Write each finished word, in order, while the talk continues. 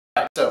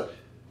All right, so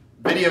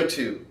video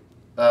 2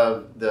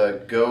 of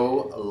the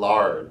Go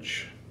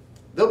Large.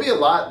 There'll be a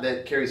lot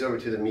that carries over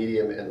to the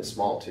medium and the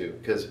small too,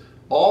 because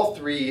all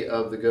 3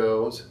 of the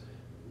Go's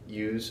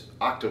use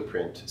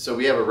Octoprint. So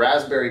we have a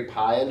Raspberry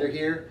Pi under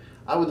here.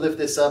 I would lift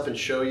this up and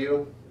show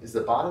you. Is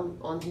the bottom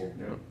on here?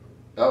 No.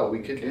 Oh, we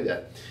could do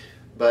that,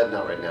 but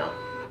not right now.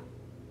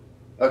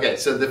 Okay,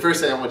 so the first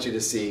thing I want you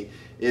to see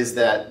is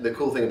that the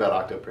cool thing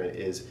about Octoprint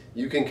is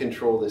you can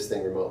control this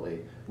thing remotely.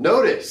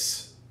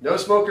 Notice! No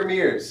smoke or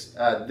mirrors.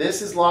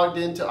 This is logged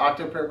into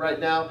Octoprint right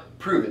now.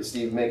 Prove it,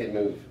 Steve. Make it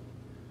move.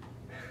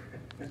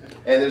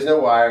 And there's no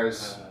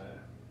wires.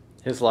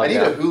 I need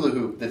a hula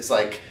hoop that's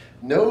like,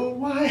 no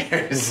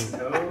wires.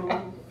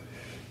 No.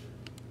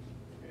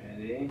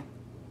 Ready?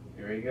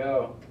 Here we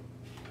go.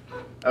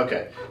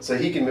 Okay, so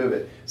he can move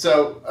it.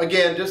 So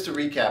again, just to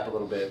recap a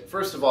little bit.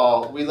 First of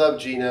all, we love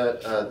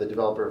Gina, the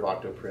developer of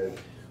Octoprint.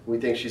 We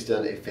think she's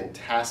done a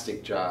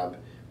fantastic job.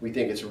 We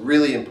think it's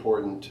really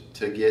important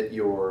to get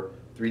your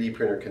 3D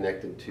printer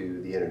connected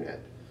to the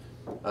internet.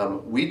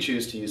 We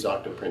choose to use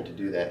Octoprint to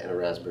do that in a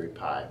Raspberry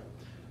Pi.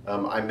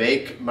 I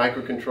make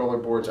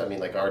microcontroller boards. I mean,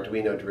 like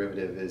Arduino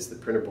derivative is the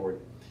printer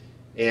board.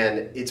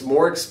 And it's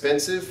more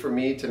expensive for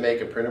me to make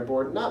a printer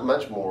board, not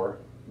much more,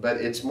 but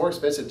it's more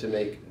expensive to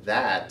make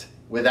that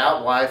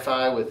without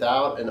Wi-Fi,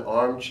 without an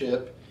ARM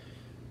chip,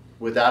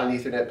 without an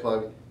Ethernet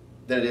plug,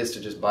 than it is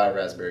to just buy a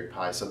Raspberry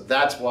Pi. So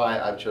that's why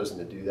I've chosen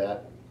to do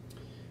that,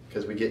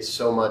 because we get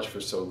so much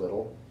for so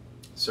little.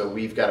 So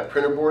we've got a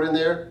printer board in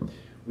there.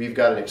 We've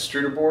got an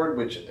extruder board,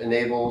 which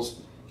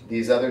enables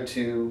these other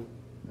 2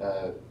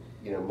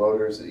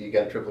 motors. You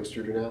got a triple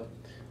extruder now.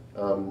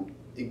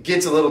 It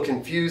gets a little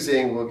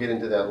confusing. We'll get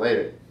into that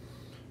later.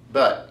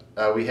 But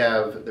we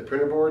have the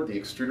printer board, the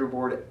extruder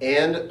board,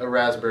 and a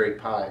Raspberry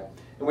Pi.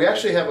 And we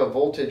actually have a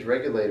voltage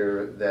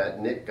regulator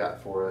that Nick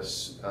got for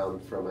us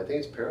from, I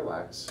think it's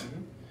Parallax.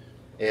 Mm-hmm.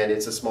 And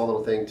it's a small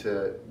little thing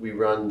we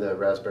run the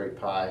Raspberry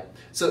Pi.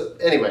 So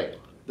anyway,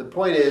 the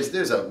point is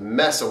there's a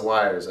mess of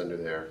wires under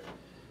there.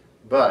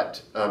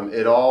 But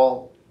it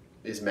all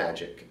is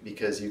magic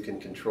because you can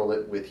control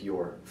it with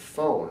your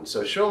phone.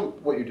 So show them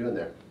what you're doing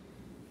there.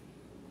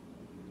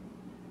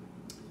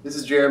 This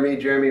is Jeremy.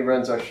 Jeremy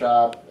runs our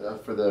shop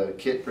for the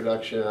kit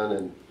production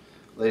and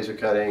laser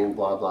cutting,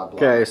 blah, blah, blah.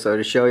 Okay, so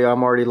to show you,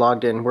 I'm already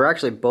logged in. We're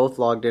actually both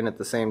logged in at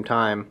the same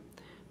time.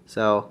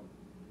 So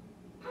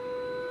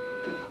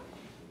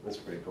that's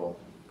pretty cool.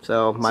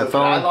 So my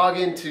phone. Can I log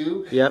in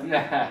too? Yep.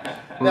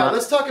 Now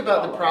let's talk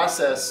about the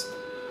process.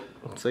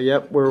 So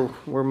yep, we're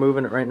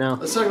moving it right now.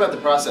 Let's talk about the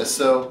process.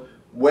 So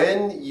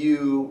when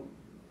you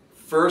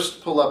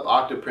first pull up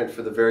Octoprint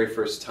for the very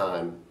first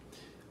time,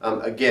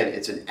 again,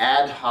 it's an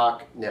ad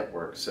hoc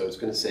network. So it's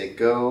going to say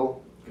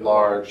Go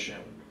Large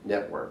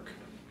Network.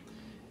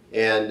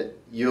 And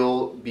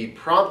you'll be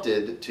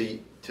prompted to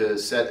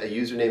set a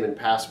username and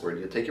password.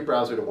 You'll take your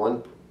browser to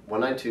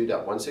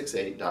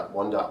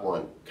 192.168.1.1,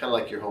 kind of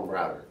like your home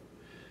router.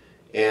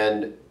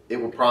 And it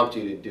will prompt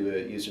you to do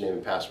a username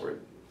and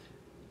password.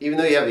 Even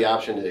though you have the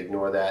option to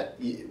ignore that,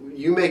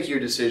 you make your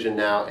decision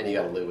now and you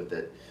got to live with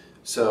it.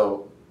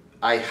 So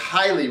I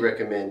highly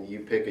recommend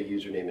you pick a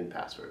username and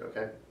password,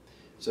 okay?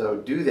 So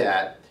do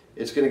that.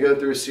 It's going to go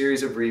through a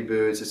series of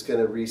reboots. It's going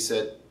to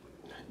reset.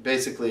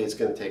 Basically, it's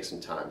going to take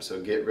some time, so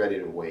get ready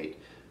to wait.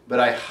 But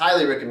I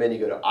highly recommend you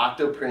go to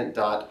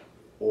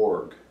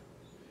octoprint.org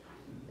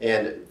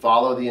and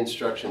follow the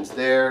instructions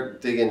there,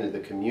 dig into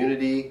the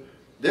community.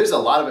 There's a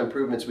lot of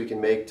improvements we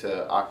can make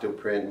to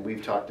Octoprint.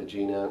 We've talked to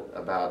Gina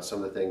about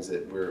some of the things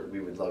that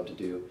we would love to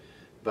do.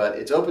 But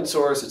it's open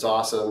source, it's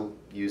awesome,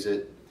 use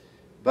it.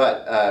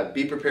 But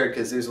be prepared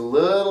because there's a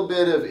little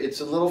bit of, it's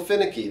a little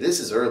finicky.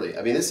 This is early.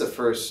 I mean, this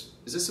is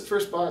this the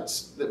first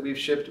bots that we've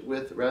shipped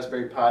with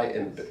Raspberry Pi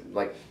and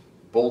like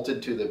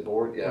bolted to the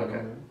board? Yeah, okay.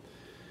 Mm-hmm.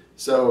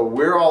 So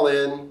we're all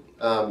in,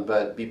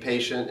 but be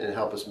patient and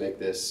help us make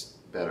this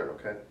better,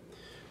 okay?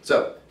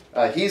 So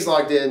he's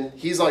logged in.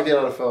 He's logged in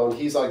on a phone.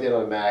 He's logged in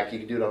on a Mac. You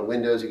can do it on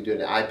Windows. You can do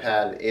it on an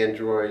iPad, an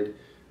Android,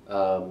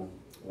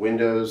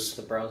 Windows. It's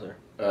a browser.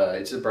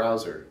 It's a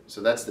browser. So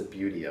that's the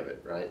beauty of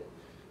it, right?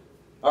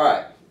 All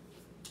right.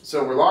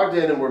 So we're logged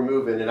in and we're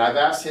moving, and I've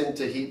asked him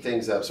to heat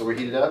things up. So we're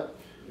heated up?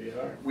 We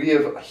are. We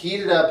have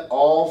heated up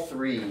all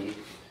 3.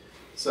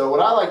 So what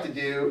I like to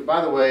do,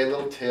 by the way, a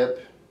little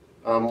tip,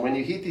 when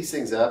you heat these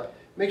things up,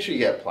 make sure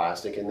you have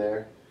plastic in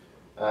there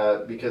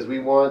because we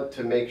want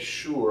to make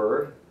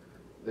sure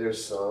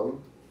there's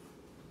some.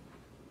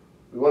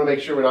 We want to make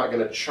sure we're not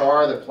going to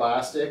char the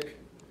plastic.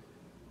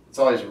 It's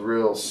always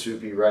real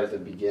soupy right at the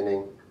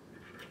beginning.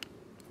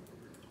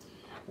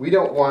 We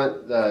don't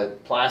want the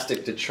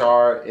plastic to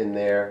char in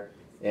there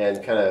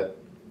and kind of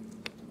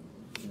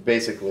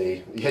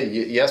basically,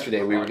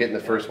 yesterday we were getting the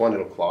first one,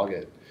 it'll clog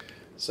it.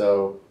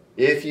 So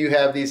if you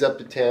have these up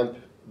to temp,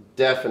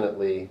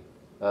 definitely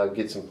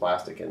get some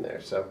plastic in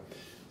there. So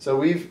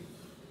we've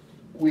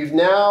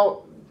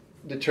now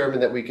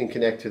determined that we can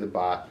connect to the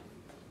bot.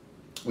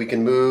 We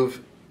can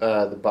move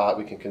the bot,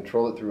 we can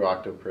control it through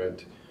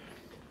Octoprint.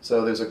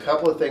 So there's a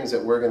couple of things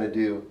that we're going to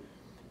do.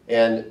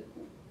 And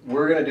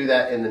we're going to do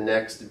that in the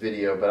next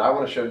video, but I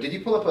want to show, did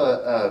you pull up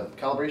a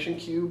calibration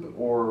cube,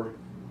 or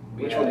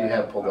which one do you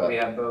have pulled up? We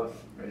have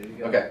both ready to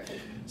go. Okay,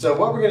 so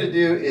what we're going to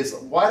do is,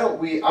 why don't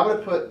we, I'm going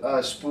to put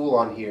a spool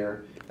on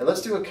here, and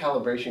let's do a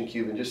calibration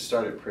cube and just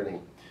start it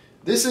printing.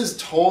 This is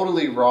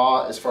totally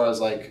raw as far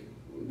as like,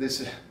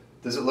 this,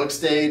 does it look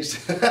staged?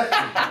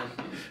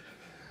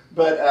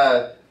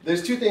 But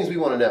there's two things we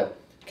want to know.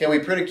 Can we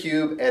print a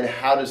cube, and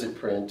how does it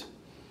print?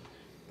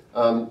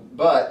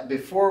 But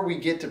before we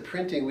get to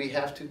printing, we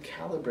have to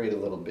calibrate a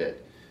little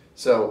bit.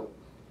 So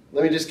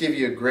let me just give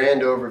you a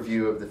grand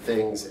overview of the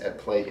things at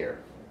play here.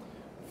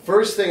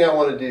 First thing I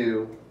want to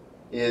do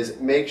is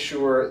make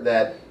sure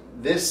that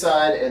this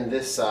side and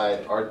this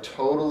side are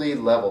totally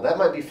level. That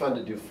might be fun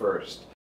to do first.